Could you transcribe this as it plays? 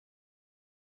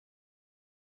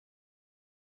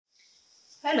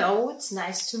Hello, it's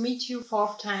nice to meet you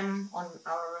fourth time on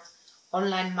our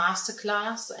online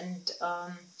masterclass, and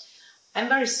I'm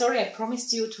very sorry I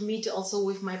promised you to meet also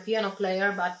with my piano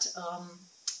player, but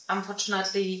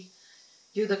unfortunately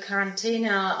due to the quarantine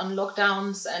and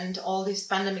lockdowns and all this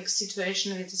pandemic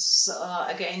situation, it is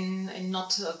again in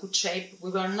not a good shape.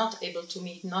 We were not able to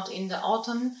meet, not in the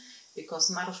autumn, because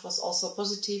Maroš was also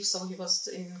positive, so he was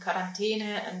in quarantine,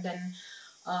 and then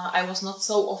I was not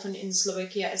so often in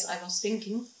Slovakia as I was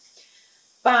thinking.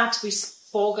 But we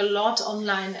spoke a lot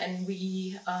online, and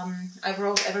I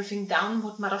wrote everything down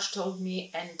what Maroš told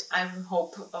me, and I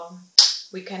hope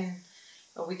we can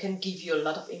give you a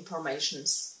lot of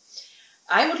informations.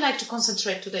 I would like to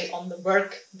concentrate today on the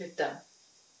work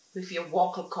with your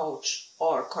vocal coach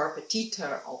or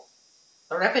correpetitor or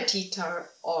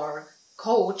repetitor or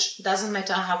coach, doesn't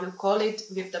matter how you call it,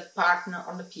 with the partner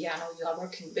on the piano you are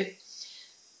working with.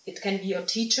 It can be your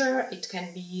teacher, it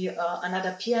can be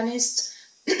another pianist,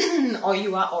 or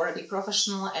you are already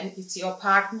professional and it's your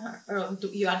partner,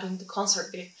 you are doing the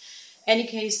concert with. In any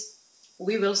case,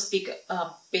 we will speak a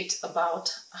bit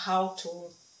about how to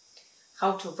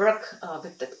work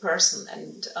with that person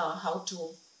and how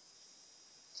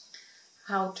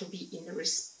to be in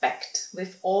respect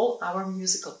with all our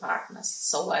musical partners.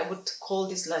 So I would call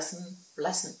this lesson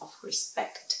of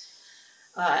respect.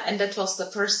 And that was the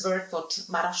first word what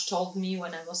Maroš told me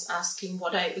when I was asking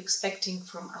what I'm expecting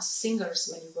from us singers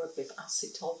when you work with us. He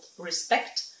told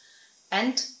respect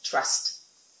and trust.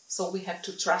 So we have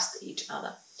to trust each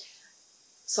other.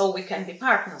 So we can be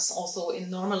partners also in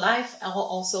normal life,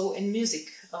 also in music.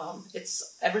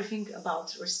 It's everything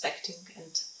about respecting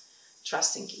and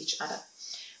trusting each other.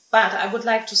 But I would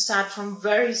like to start from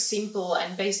very simple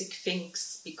and basic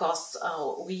things, because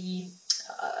we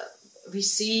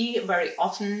see very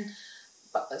often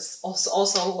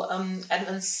also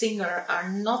advanced singers are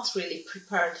not really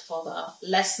prepared for the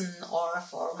lesson or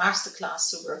for masterclass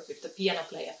to work with the piano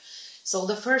player. So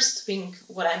the first thing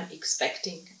what I'm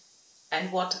expecting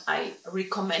and what I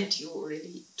recommend you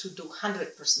really to do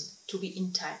 100%, to be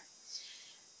in time.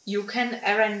 You can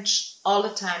arrange all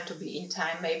the time to be in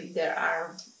time. Maybe there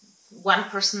are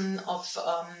 1% of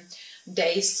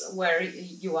days where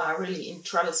you are really in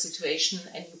trouble situation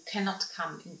and you cannot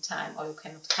come in time, or you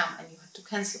cannot come and you have to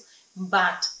cancel.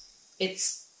 But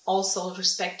it's also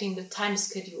respecting the time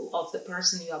schedule of the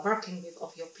person you are working with,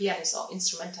 of your pianist or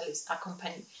instrumentalist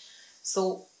accompanying.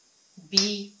 So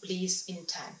be please in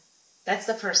time. That's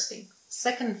the first thing.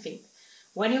 Second thing,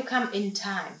 when you come in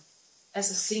time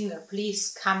as a singer,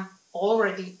 please come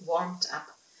already warmed up.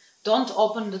 Don't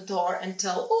open the door and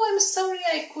tell, oh, I'm sorry,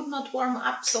 I could not warm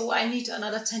up, so I need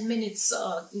another 10 minutes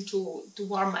to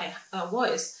warm my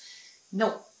voice.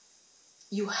 No,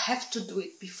 you have to do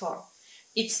it before.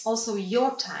 It's also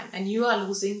your time, and you are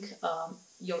losing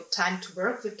your time to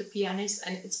work with the pianist,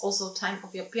 and it's also time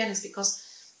of your pianist, because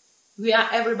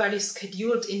everybody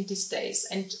scheduled in these days,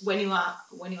 and when you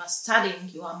are studying,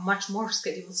 you are much more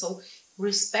scheduled. So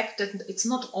respect that it's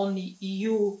not only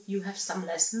you have some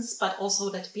lessons, but also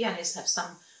that pianists have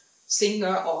some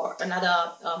singer or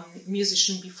another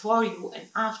musician before you and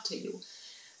after you.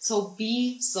 So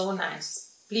be so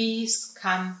nice. Please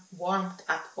come warmed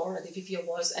up already with your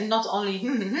voice, and not only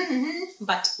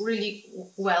but really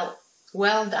well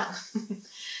done.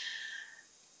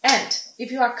 And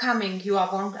if you are coming, you are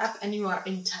warmed up and you are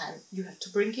in time, you have to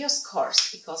bring your scores,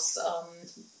 because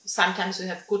sometimes you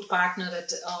have good partner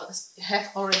that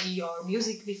have already your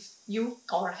music with you,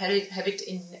 or have it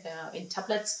in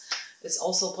tablets. It's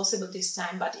also possible this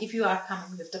time. But if you are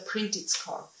coming with the printed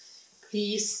score,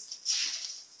 please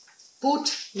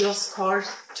put your scores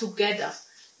together.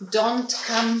 Don't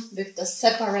come with the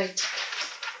separate,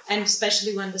 and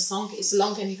especially when the song is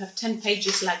long and you have 10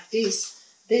 pages like this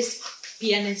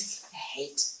pianists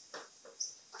hate.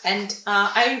 And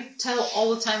I tell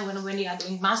all the time when we are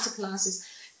doing masterclasses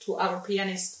to our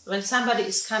pianists, when somebody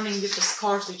is coming with the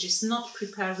scores which is not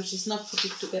prepared, which is not put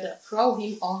it together, throw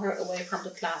him or her away from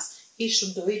the class. He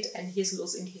should do it, and he's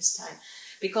losing his time.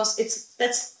 Because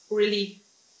that's really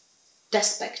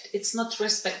despect. It's not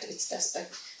respect, it's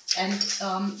despect. And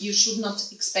you should not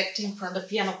expecting from the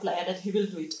piano player that he will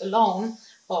do it alone,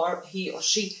 or he or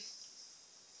she,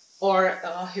 or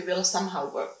he will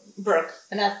somehow work.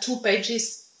 And at 2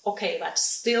 pages, okay, but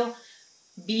still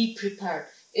be prepared.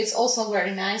 It's also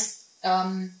very nice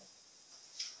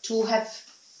to have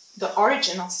the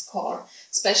original score,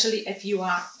 especially if you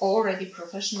are already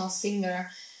professional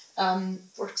singer.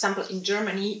 For example, in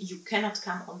Germany, you cannot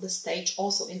come on the stage,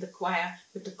 also in the choir,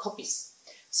 with the copies.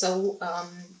 So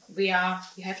we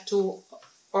have to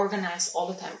organize all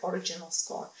the time original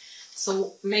score.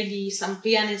 So maybe some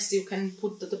pianists, you can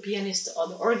put the pianist or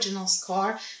the original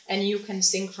score and you can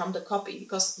sing from the copy.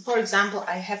 Because, for example,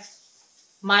 I have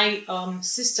my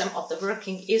system of the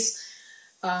working is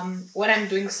when I'm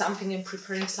doing something and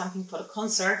preparing something for the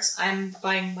concerts, I'm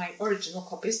buying my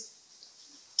originals,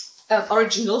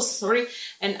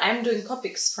 and I'm doing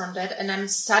copies from that, and I'm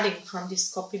studying from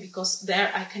this copy because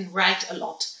there I can write a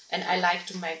lot, and I like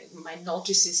to make my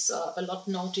notices, a lot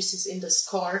notices in the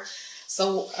score.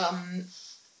 So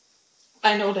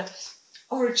I know that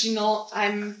original,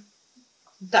 I'm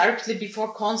directly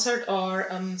before concert or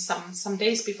some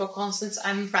days before concerts,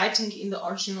 I'm writing in the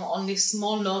original only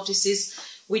small notices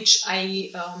which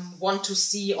I want to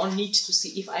see or need to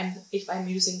see if I'm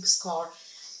using score.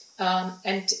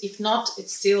 And if not,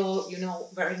 it's still, you know,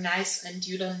 very nice, and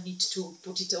you don't need to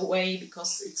put it away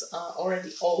because it's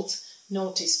already old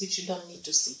notice which you don't need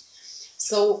to see.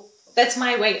 So that's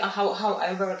my way how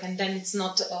I work, and then it's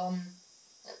not.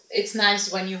 It's nice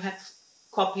when you have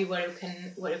copy where you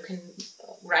can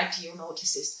write your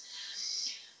notices.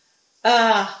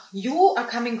 You are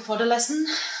coming for the lesson,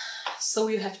 so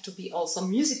you have to be also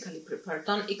musically prepared.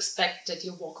 Don't expect that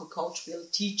your vocal coach will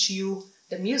teach you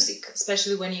the music,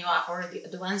 especially when you are already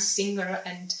advanced singer,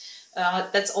 and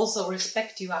that's also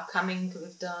respect. You are coming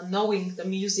with the knowing the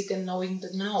music and knowing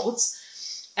the notes,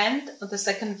 and the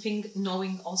second thing,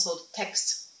 knowing also the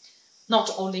text, not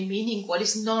only meaning what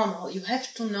is normal. You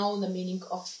have to know the meaning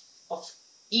of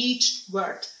each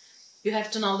word. You have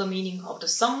to know the meaning of the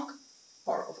song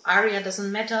or of aria,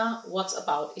 doesn't matter what's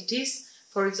about it is.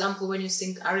 For example, when you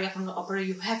sing aria from the opera,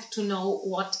 you have to know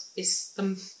what is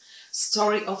the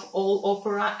story of all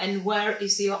opera and where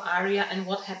is your aria and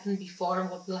what happened before and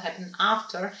what will happen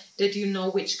after, that you know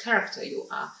which character you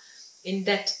are in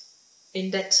that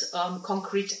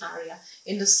concrete area.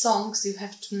 In the songs, you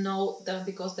have to know them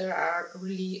because there are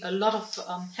really a lot of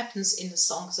happens in the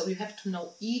song. So you have to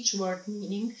know each word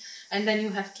meaning, and then you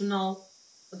have to know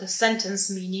the sentence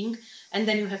meaning, and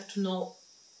then you have to know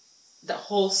the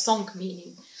whole song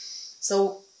meaning.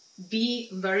 So be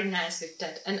very nice with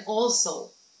that, and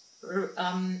also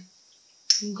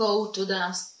go to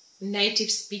the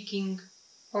native speaking,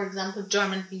 for example,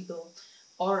 German people,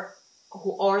 or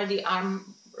who already are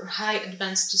high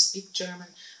advanced to speak German,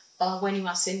 when you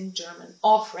are singing German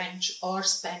or French or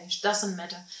Spanish, doesn't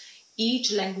matter.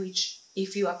 Each language,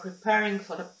 if you are preparing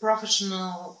for the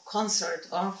professional concert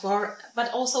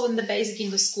but also in the basic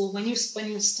in the school, when you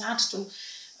start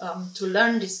to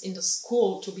learn this in the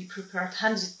school, to be prepared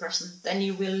 100%, then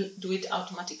you will do it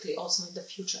automatically also in the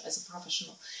future as a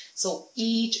professional. So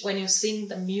when you sing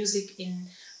the music in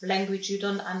language you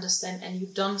don't understand and you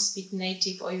don't speak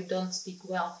native or you don't speak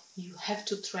well, you have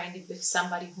to train it with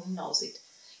somebody who knows it.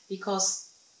 Because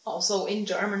also in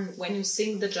German, when you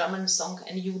sing the German song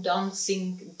and you don't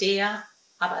sing der,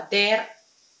 aber der,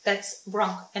 that's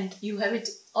wrong, and you have it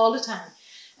all the time.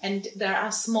 And there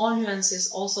are small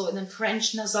nuances also in the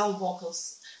French nasal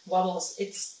vowels.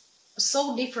 It's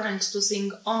so different to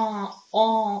sing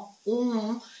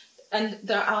and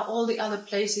there are all the other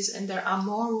places, and there are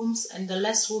more rooms and the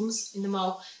less rooms in the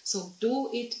mouth. So do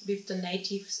it with the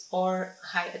natives or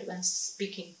high advanced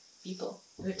speaking people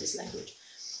with this language.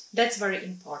 That's very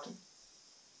important.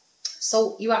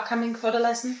 So you are coming for the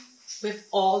lesson with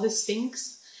all these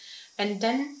things, and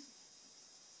then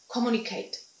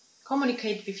communicate.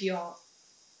 Communicate with your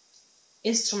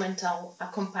instrumental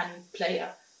accompanying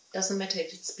player. Doesn't matter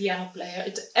if it's piano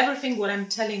player. Everything what I'm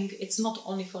telling, it's not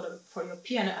only for your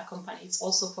piano accompany. It's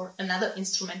also for another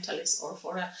instrumentalist or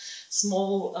for a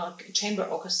small chamber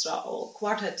orchestra or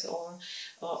quartet or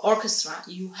orchestra.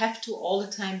 You have to all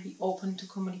the time be open to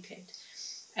communicate,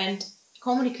 and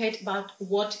communicate about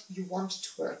what you want to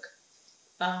work,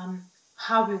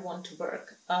 how you want to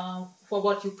work, for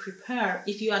what you prepare.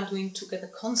 If you are doing to get a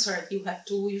concert,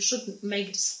 you should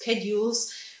make the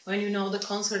schedules when you know the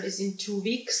concert is in 2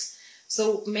 weeks.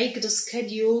 So make the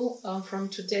schedule from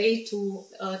today to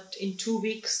in 2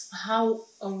 weeks,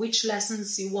 which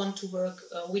lessons you want to work,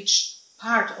 which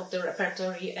part of the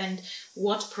repertory and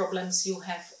what problems you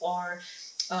have, or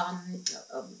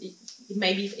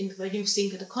maybe when you sing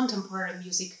the contemporary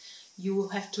music, you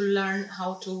have to learn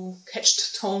how to catch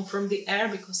the tone from the air,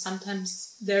 because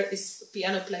sometimes there is a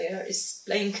piano player is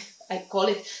playing, I call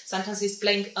it, sometimes he's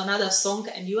playing another song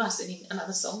and you are singing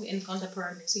another song in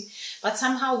contemporary music. But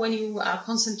somehow when you are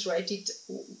concentrated,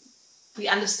 we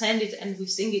understand it and we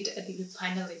sing it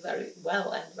finally very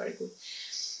well and very good.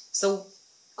 So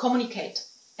communicate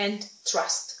and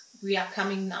trust. We are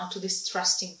coming now to this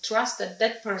trusting. Trust that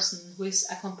that person who is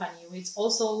accompanying you is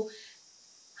also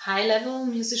high-level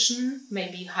musician,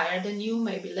 maybe higher than you,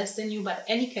 maybe less than you, but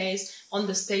in any case, on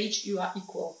the stage you are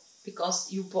equal,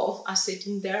 because you both are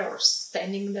sitting there or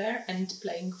standing there and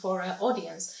playing for an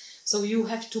audience. So you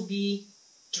have to be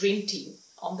dream team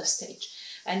on the stage,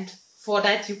 and for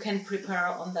that you can prepare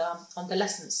on the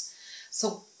lessons.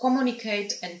 So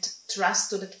communicate and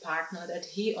trust to that partner that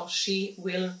he or she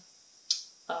will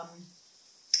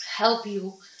help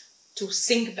you to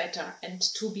sing better and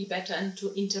to be better and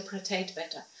to interpret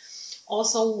better.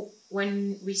 Also,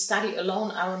 when we study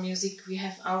alone our music, we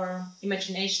have our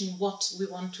imagination, what we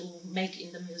want to make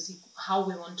in the music, how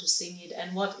we want to sing it,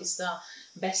 and what is the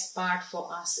best part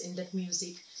for us in that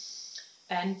music.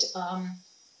 And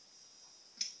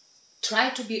try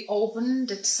to be open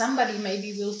that somebody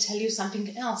maybe will tell you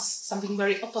something else, something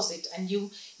very opposite, and you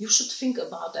should think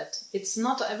about that. It's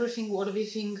not everything what we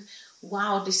think,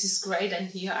 wow, this is great, and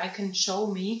here I can show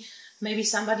me. Maybe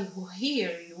somebody who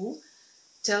hear you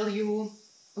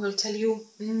will tell you,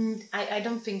 I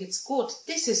don't think it's good.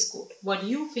 This is good. What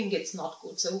you think it's not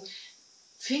good. So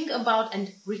think about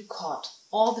and record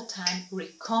all the time.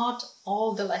 Record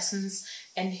all the lessons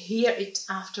and hear it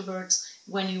afterwards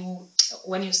when you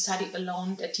study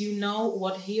alone, that you know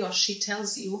what he or she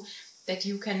tells you, that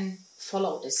you can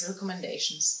follow these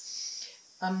recommendations.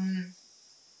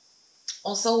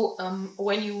 Also,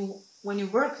 when you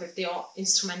work with the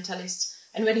instrumentalist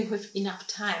and when you have enough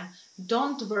time,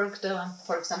 don't work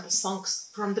for example, songs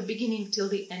from the beginning till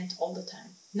the end all the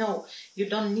time. No, you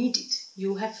don't need it.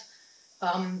 You have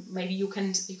maybe you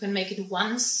can make it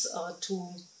once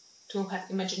to have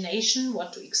imagination,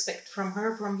 what to expect from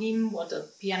her, from him, what a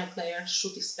piano player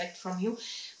should expect from you,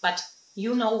 but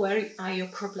you know where are your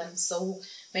problems. So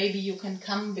maybe you can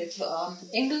come with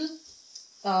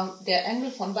der Engel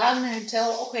von Wagner and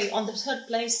tell, okay, on the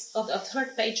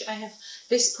third page I have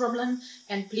this problem,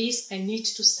 and please, I need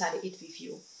to study it with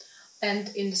you. And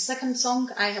in the second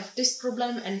song I have this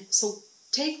problem, and so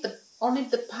take only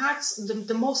the parts,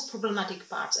 the most problematic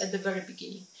parts at the very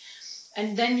beginning,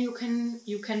 and then you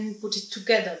can put it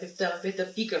together with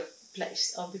the bigger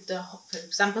place, or with the, for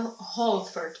example, whole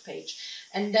third page,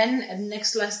 and then at the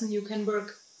next lesson you can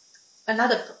work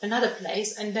another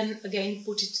place, and then again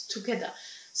put it together.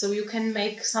 So you can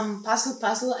make some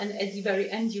puzzle, and at the very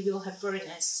end you will have very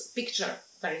nice picture,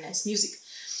 very nice music.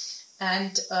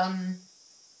 And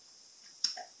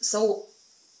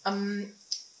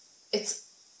it's,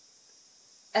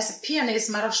 as a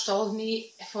pianist, Maroš told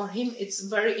me, for him it's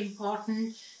very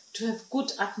important to have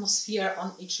good atmosphere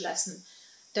on each lesson,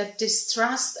 that this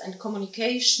trust and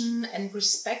communication and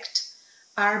respect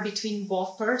are between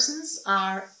both persons,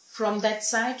 are from that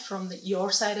side, from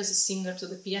your side as a singer to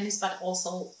the pianist, but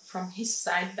also from his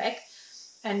side back,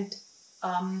 and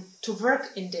to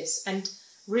work in this, and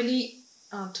really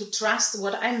to trust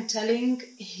what I'm telling,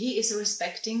 he is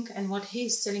respecting, and what he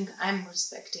is telling, I'm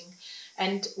respecting.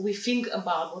 And we think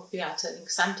about what we are telling.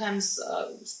 Sometimes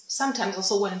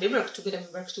also when we work together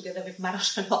with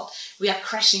Maroš a lot, we are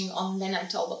crashing on, then I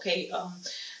told, okay,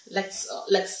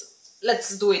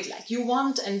 let's do it like you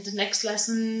want, and the next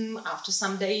lesson, after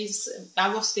some days, he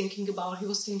was thinking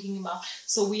about.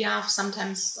 So we are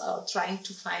sometimes trying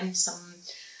to find some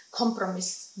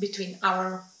compromise between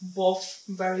our both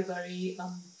very, very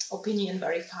opinion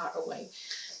very far away.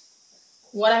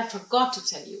 What I forgot to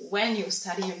tell you, when you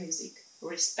study your music,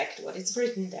 respect what is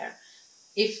written there.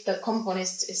 If the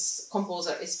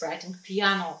composer is writing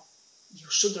piano, you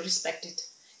should respect it.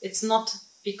 It's not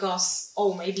because,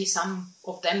 oh, maybe some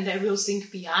of them, they will sing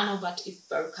piano, but if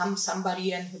there comes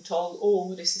somebody and who told,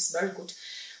 oh, this is very good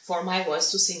for my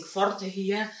voice to sing forte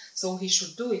here, so he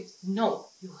should do it. No,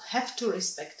 you have to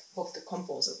respect what the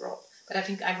composer wrote. But I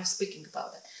think I was speaking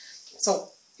about that. So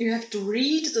you have to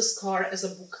read the score as a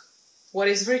book. What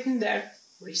is written there,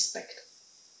 respect.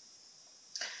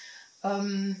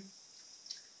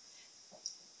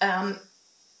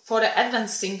 For the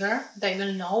advanced singer, they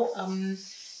will know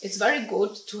it's very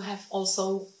good to have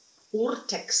also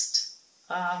Urtext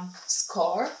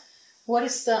score. What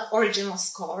is the original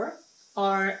score?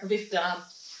 Or with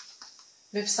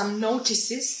some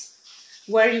notices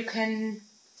where you can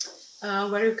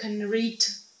read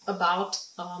about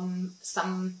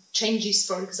some changes,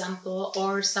 for example,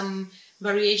 or some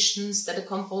variations that the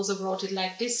composer wrote it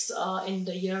like this in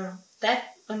the year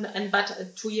that,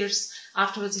 but 2 years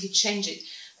afterwards he changed it.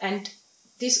 And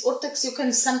this Urtext you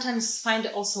can sometimes find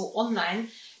also online,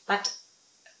 but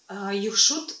you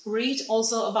should read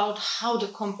also about how the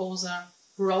composer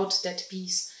wrote that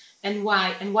piece and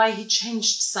why he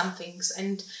changed some things.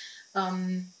 And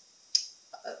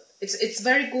it's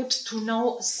very good to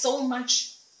know so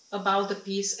much about the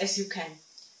piece as you can.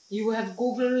 You have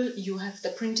Google, you have the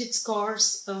printed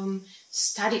scores,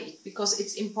 study it, because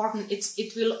it's important.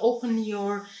 It will open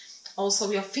your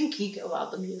thinking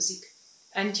about the music,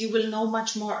 and you will know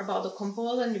much more about the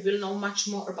composer, and you will know much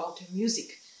more about the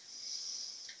music.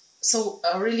 So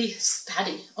really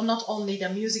study, or not only the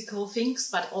musical things,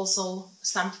 but also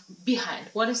some behind.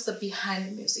 What is the behind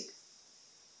the music?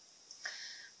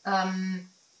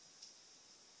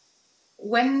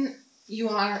 When you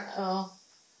are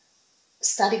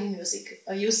studying music,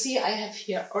 you see I have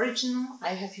here original, I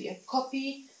have here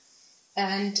copy,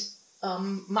 and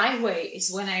my way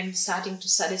is when I'm starting to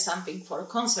study something for a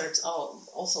concert, or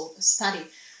also study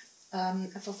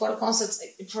for the concerts.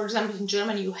 For example, in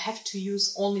Germany, you have to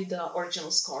use only the original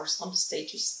scores on the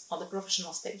stages, on the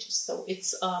professional stages. So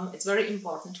it's very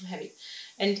important to have it.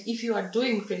 And if you are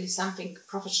doing really something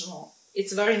professional,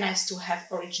 it's very nice to have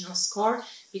original score,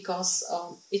 because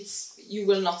you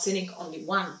will not sing only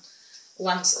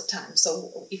once a time.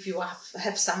 So if you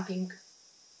have something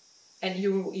and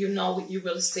you know you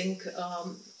will sing,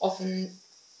 often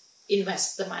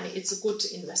invest the money. It's a good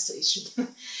investigation.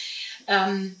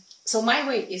 So my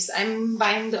way is I'm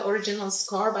buying the original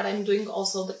score, but I'm doing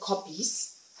also the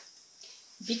copies,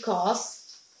 because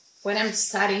when I'm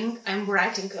studying, I'm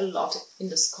writing a lot in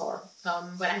the score.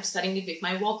 When I'm studying it with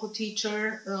my vocal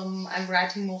teacher, I'm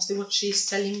writing mostly what she's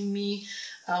telling me.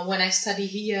 When I study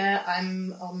here,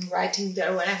 I'm writing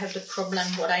there when I have the problem,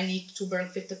 what I need to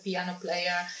work with the piano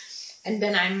player. And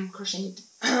then I'm crossing it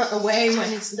away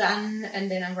when it's done, and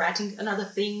then I'm writing another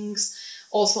things.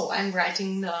 Also, I'm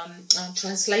writing the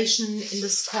translation in the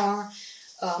score.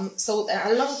 So there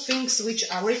are a lot of things which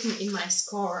are written in my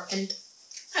score, and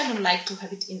I don't like to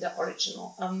have it in the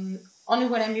original. Only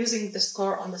when I'm using the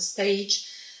score on the stage,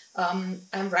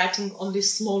 I'm writing only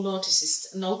small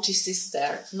notices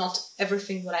there, not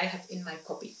everything what I have in my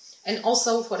copy. And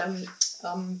also for the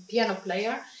piano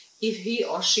player, if he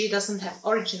or she doesn't have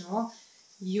original,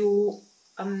 you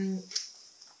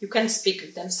can speak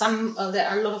with them. There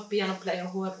are a lot of piano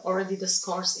players who have already the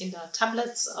scores in the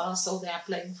tablets, so they are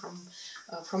playing from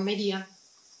media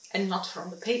and not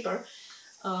from the paper.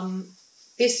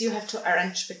 This you have to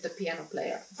arrange with the piano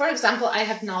player. For example, I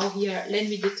have now here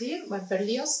L'Envidité by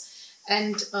Berlioz,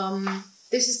 and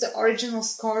this is the original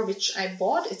score which I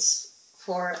bought. It's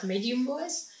for medium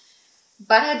voice,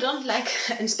 but I don't like,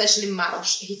 and especially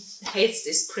Maros, he hates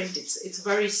this print. It's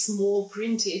very small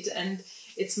printed, and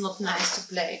it's not nice to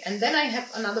play. And then I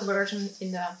have another version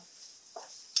in the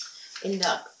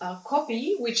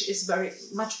copy, which is very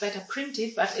much better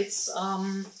printed, but it's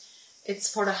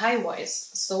for the high voice.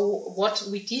 So what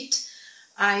we did,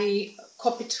 I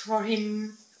copied for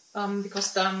him,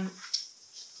 because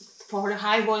for the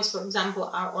high voice, for example,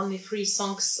 are only 3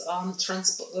 songs.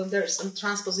 There's a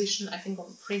transposition, I think,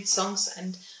 on 3 songs,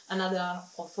 and another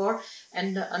or 4,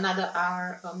 and another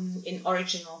are in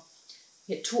original.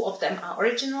 2 of them are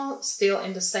original, still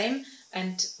in the same,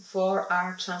 and 4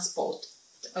 are transposed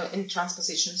in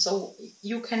transposition. So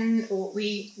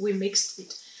we mixed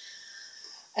it.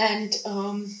 And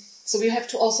so you have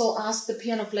to also ask the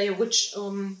piano player which,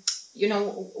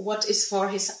 what is for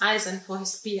his eyes and for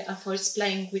his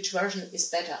playing, which version is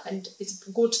better. And it's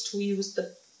good to use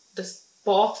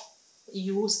both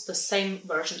use the same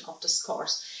version of the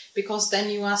scores, because then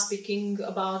you are speaking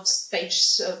about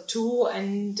page 2,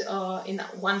 and in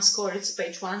one score it's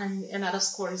page 1, and another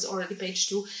score is already page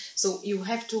 2. So you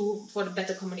have to, for the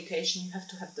better communication, you have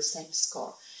to have the same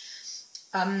score.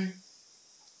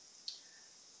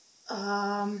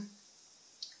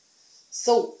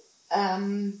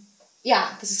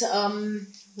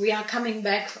 We are coming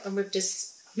back with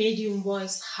this medium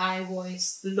voice, high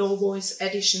voice, low voice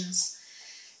editions.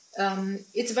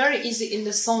 It's very easy in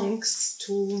the songs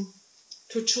to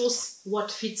choose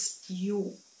what fits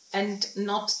you, and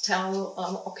not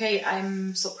tell, okay,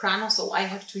 I'm soprano, so I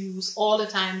have to use all the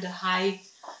time the high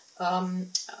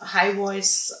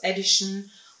voice edition,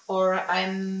 or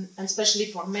and especially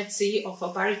for mezzi or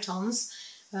for baritones,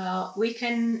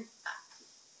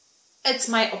 it's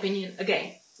my opinion,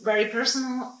 again, very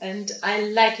personal, and I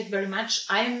like it very much.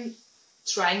 I'm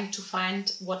trying to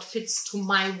find what fits to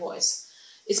my voice.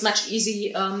 It's much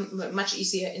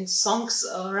easier in songs,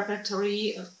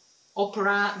 repertory,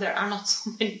 opera. There are not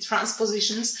so many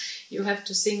transpositions. You have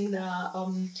to sing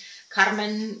the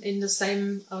Carmen in the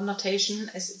same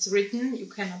notation as it's written. You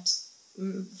cannot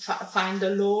find the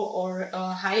low or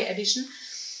high edition.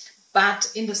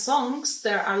 But in the songs,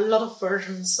 there are a lot of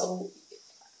versions. So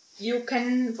you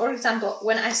can, for example,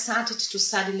 when I started to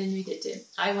study L'Envidité,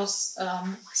 I was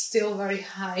still very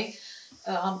high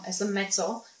as a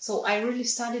mezzo. So I really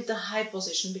studied the high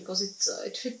position, because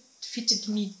it fit fitted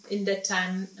me in that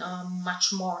time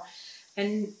much more.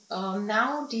 And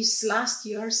now these last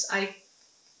years I'm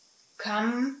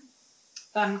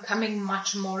coming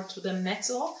much more to the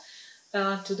mezzo,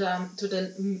 to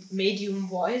the medium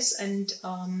voice, and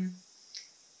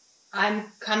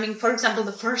I'm coming, for example,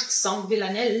 the first song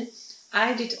Villanelle,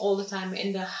 I did all the time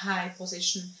in the high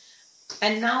position.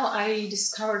 And now I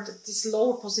discovered that this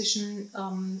lower position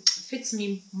fits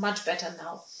me much better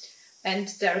now. And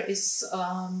there is,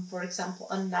 for example,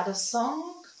 another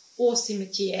song, Au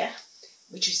cimetière,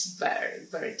 which is very,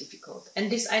 very difficult. And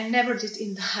this I never did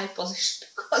in the high position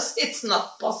because it's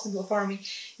not possible for me.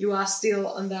 You are still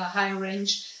on the high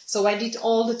range. So I did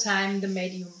all the time the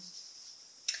medium.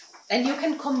 And you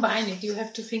can combine it. You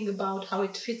have to think about how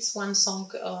it fits one song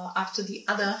after the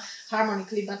other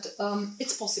harmonically, but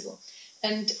it's possible.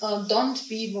 And don't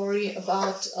be worried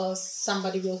about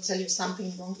somebody will tell you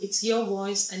something wrong. It's your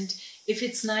voice, and if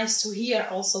it's nice to hear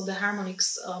also the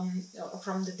harmonics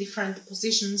from the different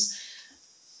positions,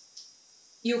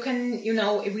 you can,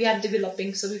 we are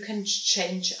developing, so you can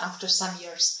change after some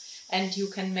years, and you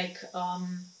can make,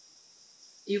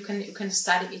 you can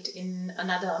study it in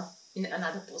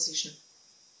another position.